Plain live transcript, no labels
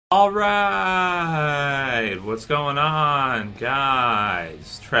Alright, what's going on,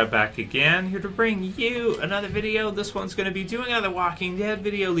 guys? Trev back again, here to bring you another video. This one's going to be doing another Walking Dead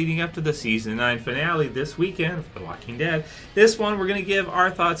video leading up to the Season 9 finale this weekend for The Walking Dead. This one, we're going to give our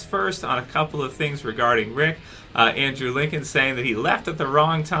thoughts first on a couple of things regarding Rick. Andrew Lincoln saying that he left at the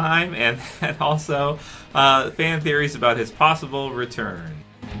wrong time, and also fan theories about his possible return.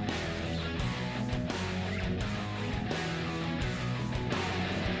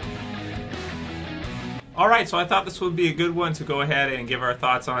 Alright, so I thought this would be a good one to go ahead and give our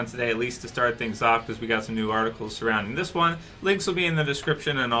thoughts on today, at least to start things off, because we got some new articles surrounding this one. Links will be in the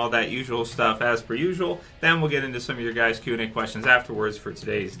description and all that usual stuff as per usual. Then we'll get into some of your guys' Q&A questions afterwards for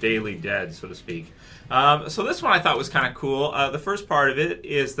today's Daily Dead, so to speak. So this one I thought was kind of cool. The first part of it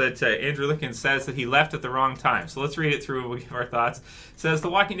is that Andrew Lincoln says that he left at the wrong time. So let's read it through and we'll give our thoughts. It says, The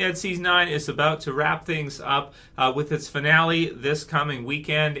Walking Dead Season 9 is about to wrap things up with its finale this coming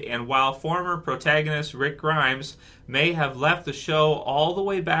weekend, and while former protagonist Rick Grimes may have left the show all the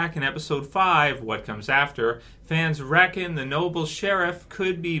way back in Episode 5, What Comes After, fans reckon the noble sheriff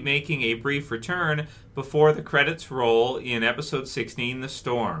could be making a brief return before the credits roll in Episode 16, The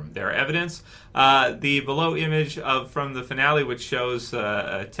Storm. Their evidence, the below image from the finale, which shows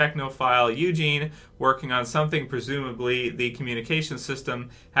a technophile Eugene working on something presumably the communication system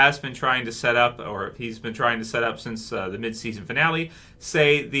has been trying to set up, or he's been trying to set up since the mid-season finale,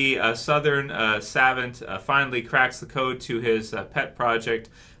 say the southern savant finally cracks the code to his pet project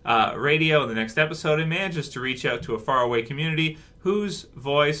radio in the next episode and manages to reach out to a faraway community whose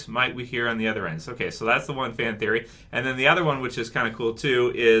voice might we hear on the other end. Okay, so that's the one fan theory. And then the other one, which is kind of cool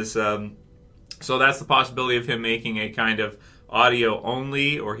too, is so that's the possibility of him making a kind of audio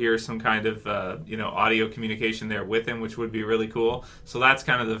only, or here's some kind of audio communication there with him, which would be really cool. So that's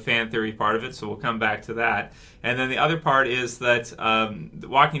kind of the fan theory part of it, so we'll come back to that. And then the other part is that The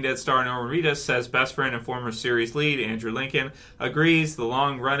Walking Dead star Norman Reedus says best friend and former series lead Andrew Lincoln agrees the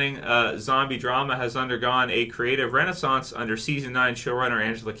long-running zombie drama has undergone a creative renaissance under Season 9 showrunner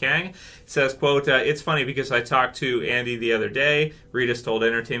Angela Kang. Says, quote, it's funny because I talked to Andy the other day, Reedus told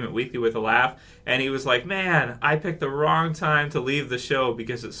Entertainment Weekly with a laugh, and he was like, man, I picked the wrong time to leave the show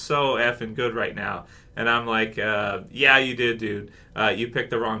because it's so effing good right now. And I'm like, yeah, you did, dude. You picked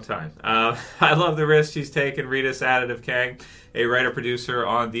the wrong time. I love the risk she's taken, Reedus added of Kang, a writer-producer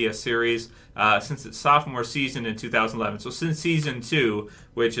on the series, since its sophomore season in 2011. So since Season 2,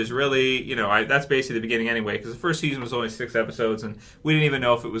 which is really, that's basically the beginning anyway, because the first season was only 6 episodes, and we didn't even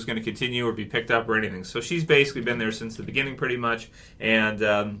know if it was going to continue or be picked up or anything. So she's basically been there since the beginning pretty much,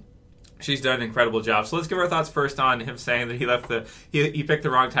 and she's done an incredible job. So let's give our thoughts first on him saying that he picked the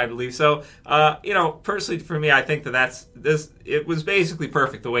wrong time to leave. So, personally for me, I think that it was basically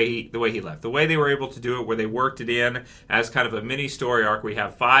perfect the way he left. The way they were able to do it, where they worked it in as kind of a mini story arc. We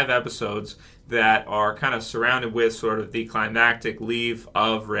have 5 episodes that are kind of surrounded with sort of the climactic leave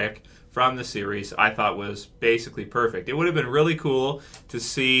of Rick from the series. I thought was basically perfect. It would have been really cool to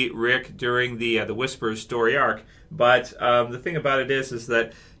see Rick during the Whisperers story arc, but the thing about it is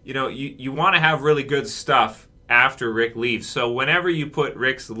that you want to have really good stuff after Rick leaves. So whenever you put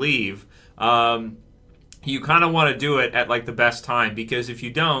Rick's leave, you kind of want to do it at like the best time, because if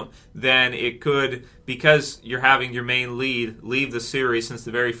you don't, then it could, because you're having your main lead leave the series since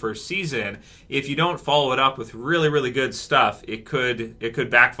the very first season, if you don't follow it up with really, really good stuff, it could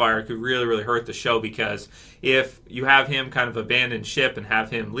backfire. It could really, really hurt the show, because if you have him kind of abandon ship and have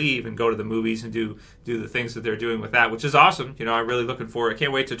him leave and go to the movies and do the things that they're doing with that, which is awesome. I'm really looking forward. I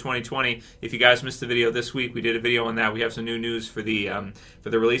can't wait to 2020. If you guys missed the video this week, we did a video on that. We have some new news for the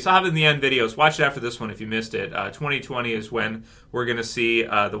release. I'll have it in the end videos. Watch it after this one if you missed it. 2020 is when we're going to see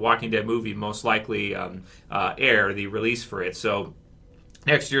the Walking Dead movie most likely air, the release for it. So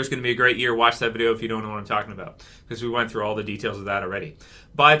next year is going to be a great year. Watch that video if you don't know what I'm talking about, because we went through all the details of that already.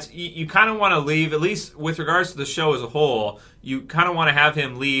 But you kind of want to leave, at least with regards to the show as a whole, you kind of want to have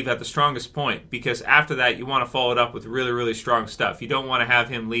him leave at the strongest point, because after that you want to follow it up with really, really strong stuff. You don't want to have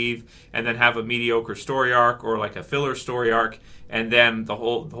him leave and then have a mediocre story arc or like a filler story arc, and then the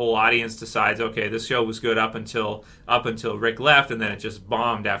whole audience decides, okay, this show was good up until Rick left, and then it just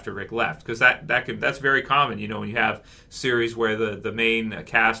bombed after Rick left. Because that's very common, when you have series where the main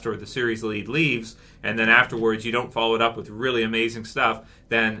cast or the series lead leaves, and then afterwards you don't follow it up with really amazing stuff,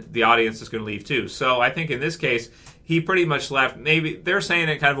 then the audience is going to leave too. So I think in this case, he pretty much left. Maybe they're saying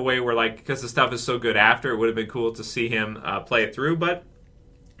it kind of a way where, like, because the stuff is so good after, it would have been cool to see him play it through, but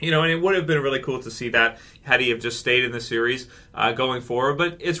And it would have been really cool to see that had he have just stayed in the series going forward.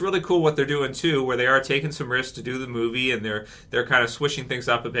 But it's really cool what they're doing too, where they are taking some risks to do the movie, and they're kind of switching things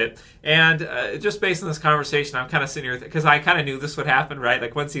up a bit. And just based on this conversation, I'm kind of sitting here because I kind of knew this would happen, right?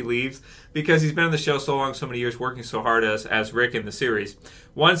 Like once he leaves, because he's been on the show so long, so many years, working so hard as Rick in the series.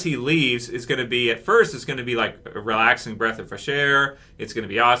 Once he leaves, it's going to be like a relaxing breath of fresh air. It's going to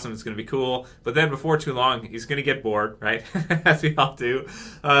be awesome. It's going to be cool. But then before too long, he's going to get bored, right? As we all do.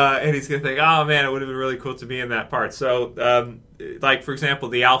 And he's going to think, oh man, it would have been really cool to be in that part. So, like for example,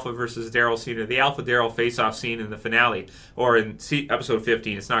 the Alpha versus Daryl scene, or the Alpha Daryl face-off scene in the finale, or in episode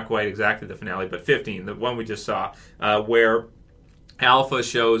 15. It's not quite exactly the finale, but 15, the one we just saw, where Alpha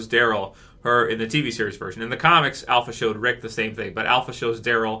shows Daryl her in the TV series version. In the comics, Alpha showed Rick the same thing, but Alpha shows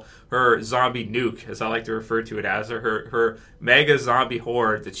Daryl her zombie nuke, as I like to refer to it as, or her mega zombie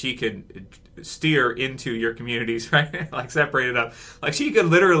horde that she can steer into your communities, right? Like separate it up. Like she could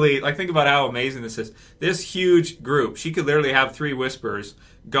literally, like think about how amazing this is. This huge group, she could literally have 3 Whispers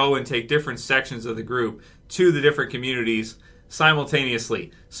go and take different sections of the group to the different communities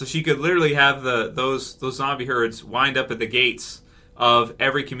simultaneously. So she could literally have those zombie herds wind up at the gates of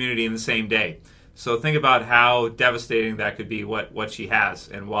every community in the same day. So think about how devastating that could be, what she has,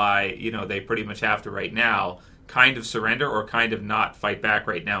 and why they pretty much have to right now kind of surrender or kind of not fight back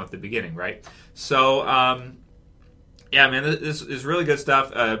right now at the beginning, right? So yeah, man, this is really good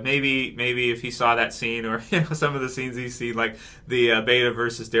stuff. Maybe if he saw that scene, or some of the scenes he's seen, like the Beta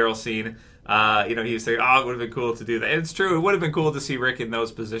versus Daryl scene, he was saying, oh, it would have been cool to do that. And it's true, it would have been cool to see Rick in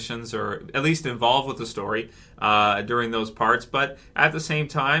those positions, or at least involved with the story during those parts. But at the same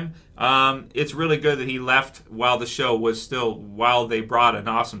time, it's really good that he left while the show was still, while they brought an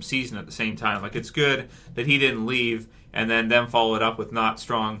awesome season at the same time. Like, it's good that he didn't leave and then them follow it up with not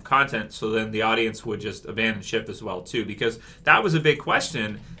strong content, so then the audience would just abandon ship as well too. Because that was a big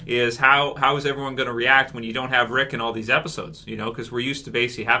question, is how is everyone going to react when you don't have Rick in all these episodes? Because we're used to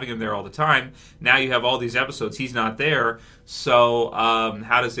basically having him there all the time. Now you have all these episodes, he's not there. So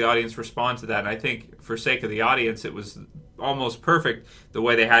how does the audience respond to that? And I think for sake of the audience, it was almost perfect the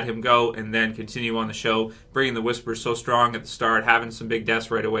way they had him go and then continue on the show, bringing the Whispers so strong at the start, having some big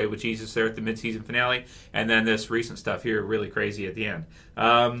deaths right away with Jesus there at the mid-season finale, and then this recent stuff here really crazy at the end.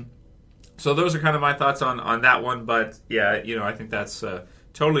 So those are kind of my thoughts on that one, but yeah, I think that's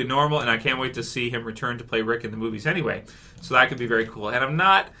totally normal, and I can't wait to see him return to play Rick in the movies anyway. So that could be very cool. And I'm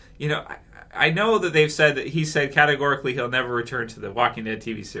not, I know that they've said that he said categorically he'll never return to the Walking Dead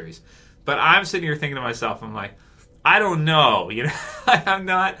TV series, but I'm sitting here thinking to myself, I'm like, I don't know, I'm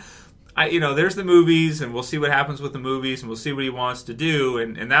not, there's the movies, and we'll see what happens with the movies, and we'll see what he wants to do,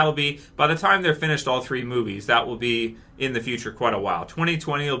 and that'll be, by the time they're finished all 3 movies, that will be in the future quite a while.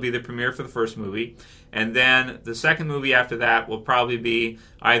 2020 will be the premiere for the first movie, and then the second movie after that will probably be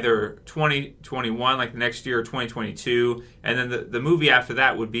either 2021, like the next year, or 2022, and then the movie after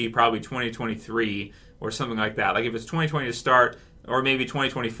that would be probably 2023, or something like that. Like if it's 2020 to start, or maybe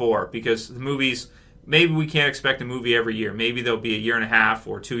 2024, because the movies, maybe we can't expect a movie every year. Maybe there'll be a year and a half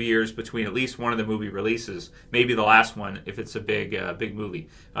or 2 years between at least one of the movie releases. Maybe the last one if it's a big movie.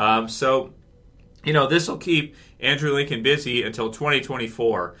 So this will keep Andrew Lincoln busy until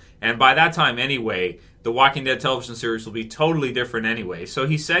 2024. And by that time anyway, the Walking Dead television series will be totally different anyway. So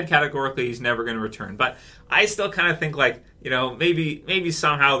he said categorically he's never going to return. But I still kind of think like, maybe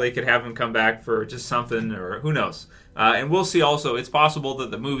somehow they could have him come back for just something, or who knows. And we'll see also, it's possible that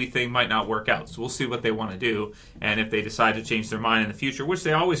the movie thing might not work out. So we'll see what they want to do. And if they decide to change their mind in the future, which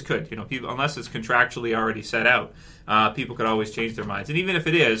they always could, people, unless it's contractually already set out, people could always change their minds. And even if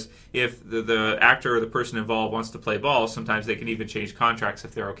it is, if the actor or the person involved wants to play ball, sometimes they can even change contracts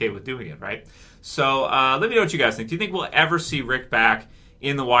if they're okay with doing it, right? So let me know what you guys think. Do you think we'll ever see Rick back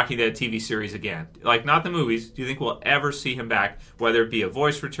in the Walking Dead TV series again? Like, not the movies. Do you think we'll ever see him back, whether it be a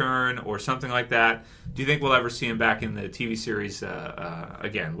voice return or something like that? Do you think we'll ever see him back in the TV series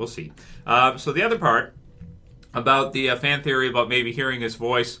again? We'll see. So the other part about the fan theory about maybe hearing his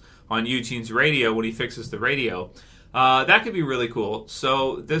voice on Eugene's radio when he fixes the radio, that could be really cool.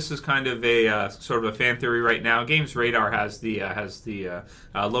 So this is kind of a sort of a fan theory right now. Games Radar has the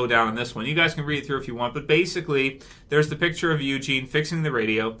lowdown on this one. You guys can read it through if you want. But basically, there's the picture of Eugene fixing the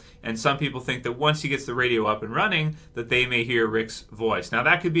radio, and some people think that once he gets the radio up and running, that they may hear Rick's voice. Now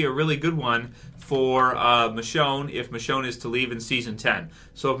that could be a really good one for Michonne if Michonne is to leave in Season 10.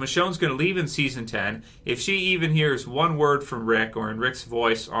 So if Michonne's going to leave in Season 10, if she even hears one word from Rick or in Rick's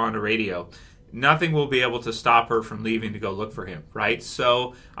voice on a radio, nothing will be able to stop her from leaving to go look for him, right?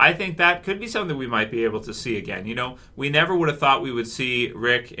 So I think that could be something we might be able to see again. You know, we never would have thought we would see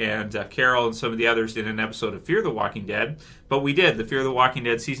Rick and Carol and some of the others in an episode of Fear the Walking Dead, but we did. The Fear the Walking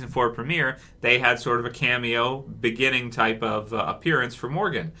Dead Season 4 premiere, they had sort of a cameo, beginning type of appearance for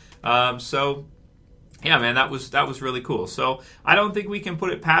Morgan. So yeah, man, that was really cool. So I don't think we can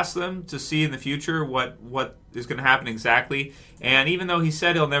put it past them to see in the future what is going to happen exactly. And even though he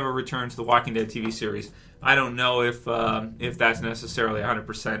said he'll never return to the Walking Dead TV series, I don't know if that's necessarily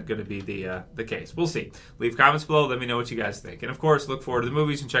 100% going to be the case. We'll see. Leave comments below. Let me know what you guys think. And, of course, look forward to the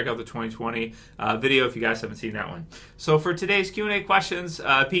movies and check out the 2020 video if you guys haven't seen that one. So for today's Q&A questions,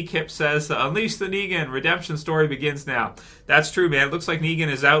 Pete Kip says, Unleash the Negan. Redemption story begins now. That's true, man. It looks like Negan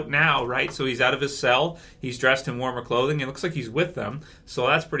is out now, right? So he's out of his cell. He's dressed in warmer clothing. It looks like he's with them. So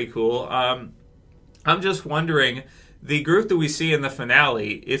that's pretty cool. I'm just wondering, the group that we see in the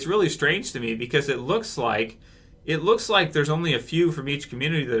finale, it's really strange to me because it looks like there's only a few from each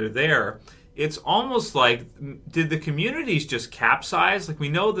community that are there. It's almost like, did the communities just capsize? Like, we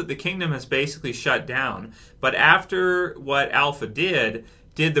know that the kingdom has basically shut down, but after what Alpha did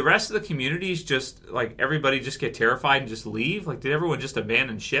the rest of the communities just, like, everybody just get terrified and just leave? Like, did everyone just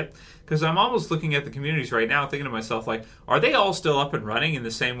abandon ship? Because I'm almost looking at the communities right now thinking to myself, like, are they all still up and running in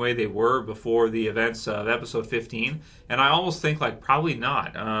the same way they were before the events of episode 15? And I almost think, like, probably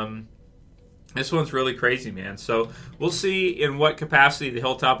not. This one's really crazy, man. So we'll see in what capacity the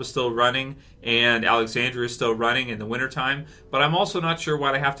Hilltop is still running and Alexandria is still running in the wintertime. But I'm also not sure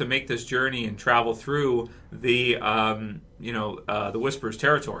why they have to make this journey and travel through the Whisperers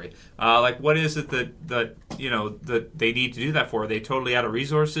territory. Like, what is it that they need to do that for? Are they totally out of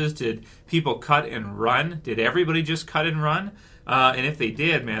resources? Did people cut and run? Did everybody just cut and run? And if they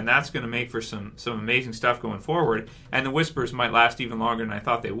did, man, that's going to make for some amazing stuff going forward. And the Whispers might last even longer than I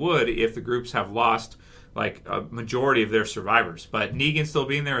thought they would if the groups have lost, like, a majority of their survivors. But Negan still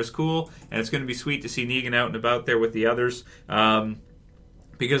being there is cool, and it's going to be sweet to see Negan out and about there with the others.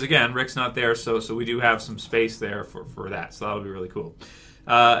 Because, again, Rick's not there, so we do have some space there for that. So that'll be really cool.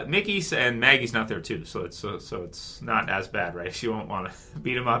 Mickey and Maggie's not there too, so it's not as bad, right? She won't want to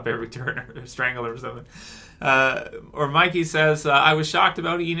beat him up every turn or strangle him or something. Or Mikey says, I was shocked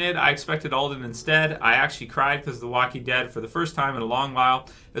about Enid. I expected Alden instead. I actually cried because of The Walking Dead for the first time in a long while,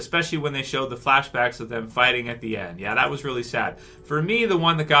 especially when they showed the flashbacks of them fighting at the end. Yeah, that was really sad. For me, the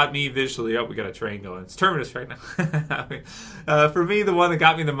one that got me visually, we got a train going. It's Terminus right now. For me, the one that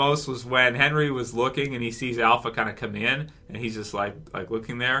got me the most was when Henry was looking and he sees Alpha kind of come in and he's just like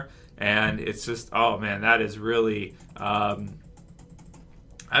looking there. And it's just, oh man, that is really...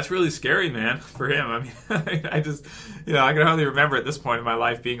 that's really scary, man, for him. I mean, I just, I can hardly remember at this point in my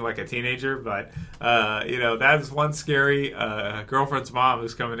life being like a teenager, but, that is one scary girlfriend's mom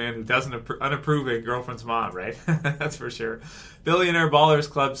who's coming in who doesn't unapproving girlfriend's mom, right? That's for sure. Billionaire Ballers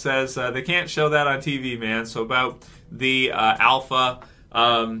Club says, they can't show that on TV, man. So about the Alpha,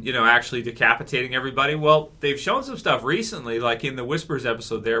 actually decapitating everybody. Well, they've shown some stuff recently, like in the Whispers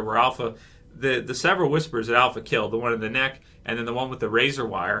episode there, where Alpha... The several Whispers that Alpha killed, the one in the neck and then the one with the razor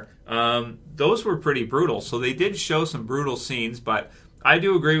wire, those were pretty brutal. So they did show some brutal scenes, but I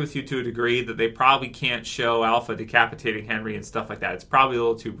do agree with you to a degree that they probably can't show Alpha decapitating Henry and stuff like that. It's probably a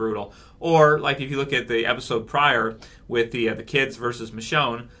little too brutal. Or, like, if you look at the episode prior with the kids versus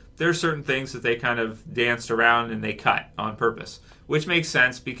Michonne, there's certain things that they kind of danced around and they cut on purpose, which makes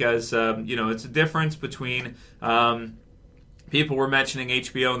sense because, it's a difference between... people were mentioning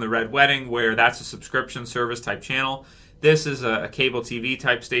HBO and The Red Wedding, where that's a subscription service type channel. This is a cable TV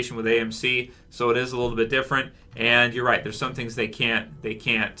type station with AMC, so it is a little bit different. And you're right, there's some things they can't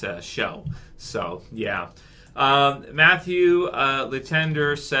show. So yeah. Matthew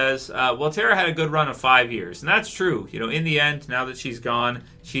Letender says, well, Tara had a good run of 5 years, and that's true. In the end, now that she's gone,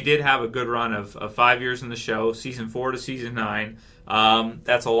 she did have a good run of 5 years in the show, season 4 to season 9.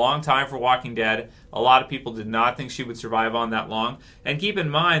 That's a long time for Walking Dead. A lot of people did not think she would survive on that long. And keep in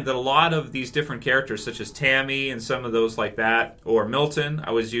mind that a lot of these different characters, such as Tammy and some of those like that, or Milton, I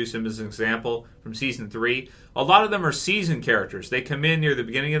always use him as an example from season 3, a lot of them are season characters. They come in near the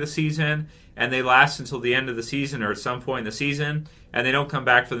beginning of the season, and they last until the end of the season or at some point in the season, and they don't come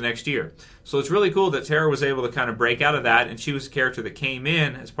back for the next year. So it's really cool that Tara was able to kind of break out of that, and she was a character that came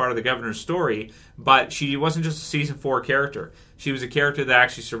in as part of the governor's story, but she wasn't just a season 4 character. She was a character that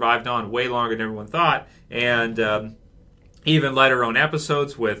actually survived on way longer than everyone thought, and even led her own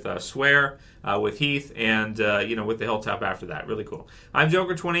episodes with Swear, with Heath, and with the Hilltop after that. Really cool. I'm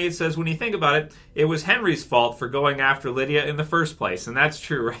Joker28 says, when you think about it, it was Henry's fault for going after Lydia in the first place. And that's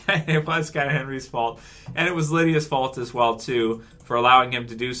true, right? It was kind of Henry's fault. And it was Lydia's fault as well, too, for allowing him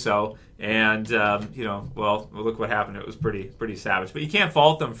to do so. And, well, look what happened. It was pretty savage. But you can't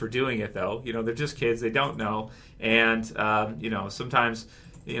fault them for doing it, though. They're just kids. They don't know. And, sometimes...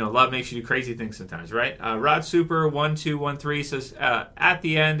 love makes you do crazy things sometimes, right? Rod Super 1213 says, at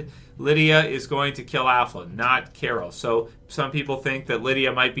the end, Lydia is going to kill Alpha, not Carol. So some people think that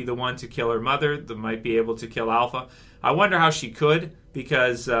Lydia might be the one to kill her mother, that might be able to kill Alpha. I wonder how she could,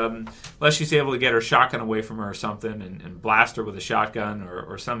 because unless she's able to get her shotgun away from her or something and blast her with a shotgun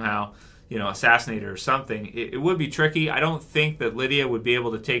or somehow, assassinate her or something, it would be tricky. I don't think that Lydia would be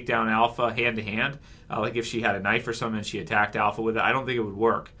able to take down Alpha hand-to-hand. Like if she had a knife or something and she attacked Alpha with it, I don't think it would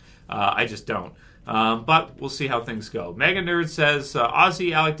work. I just don't. But we'll see how things go. Mega Nerd says,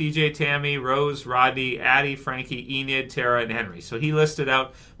 Ozzy, Alec, DJ, Tammy, Rose, Rodney, Addie, Frankie, Enid, Tara, and Henry. So he listed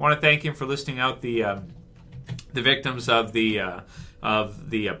out. I want to thank him for listing out the victims of the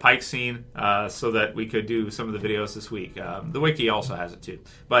Pike scene so that we could do some of the videos this week. The wiki also has it too.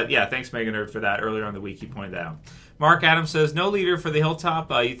 But yeah, thanks Mega Nerd for that. Earlier on the week he pointed that out. Mark Adams says, no leader for the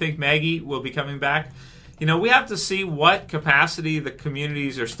Hilltop. You think Maggie will be coming back? We have to see what capacity the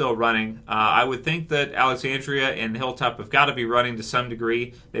communities are still running. I would think that Alexandria and the Hilltop have got to be running to some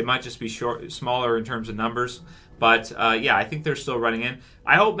degree. They might just be smaller in terms of numbers. But, I think they're still running in.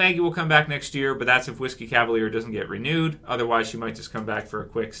 I hope Maggie will come back next year, but that's if Whiskey Cavalier doesn't get renewed. Otherwise, she might just come back for a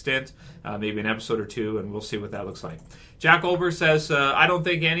quick stint, maybe an episode or two, and we'll see what that looks like. Jack Olber says, I don't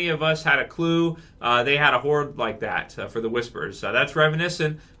think any of us had a clue they had a horde like that for the Whispers. That's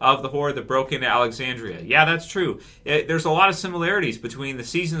reminiscent of the horde that broke into Alexandria. Yeah, that's true. There's a lot of similarities between the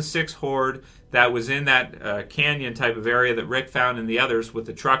Season 6 horde that was in that canyon type of area that Rick found and the others with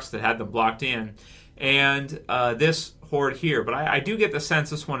the trucks that had them blocked in, and this horde here. But I do get the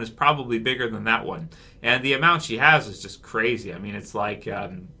sense this one is probably bigger than that one. And the amount she has is just crazy. I mean, it's like,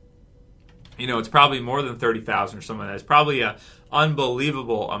 it's probably more than 30,000 or something like that. It's probably an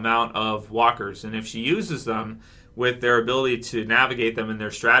unbelievable amount of walkers. And if she uses them with their ability to navigate them and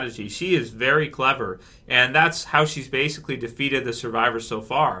their strategy, she is very clever. And that's how she's basically defeated the survivors so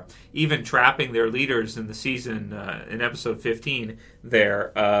far, even trapping their leaders in the season, in episode 15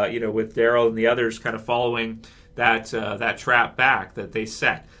 there, with Daryl and the others kind of following that trap back that they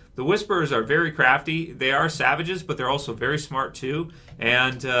set. The Whisperers are very crafty. They are savages, but they're also very smart too.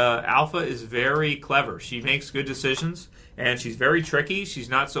 And Alpha is very clever. She makes good decisions, and she's very tricky. She's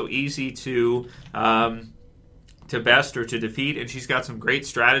not so easy to best or to defeat, and she's got some great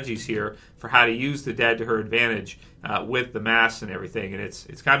strategies here for how to use the dead to her advantage with the masks and everything, and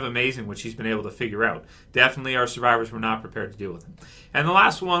it's kind of amazing what she's been able to figure out. Definitely our survivors were not prepared to deal with them. And the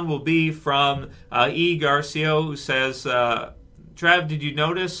last one will be from E. Garcia, who says, Trev, did you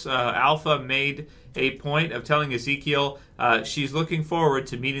notice Alpha made a point of telling Ezekiel she's looking forward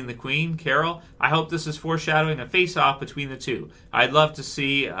to meeting the Queen, Carol? I hope this is foreshadowing a face-off between the two. I'd love to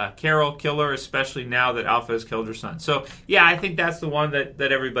see Carol kill her, especially now that Alpha has killed her son. So, yeah, I think that's the one that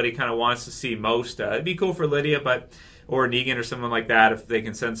everybody kind of wants to see most. It'd be cool for Lydia, or Negan or someone like that if they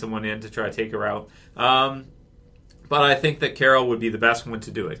can send someone in to try to take her out. But I think that Carol would be the best one to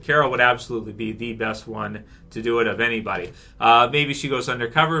do it. Carol would absolutely be the best one to do it of anybody. Maybe she goes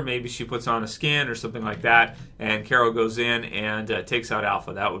undercover. Maybe she puts on a skin or something like that, and Carol goes in and takes out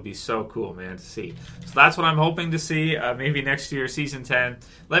Alpha. That would be so cool, man, to see. So that's what I'm hoping to see maybe next year, Season 10.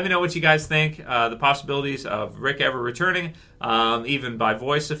 Let me know what you guys think. The possibilities of Rick ever returning, even by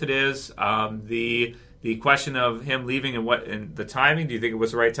voice if it is. The question of him leaving and the timing, do you think it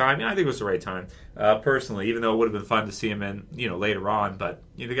was the right time? Yeah, I think it was the right time, personally, even though it would have been fun to see him in, later on. But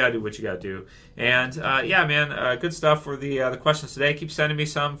you got to do what you got to do. And, yeah, man, good stuff for the questions today. Keep sending me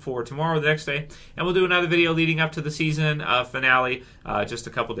some for tomorrow or the next day. And we'll do another video leading up to the season finale just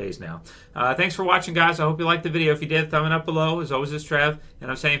a couple days now. Thanks for watching, guys. I hope you liked the video. If you did, thumb it up below. As always, it's Trev, and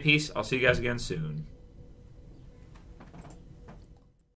I'm saying peace. I'll see you guys again soon.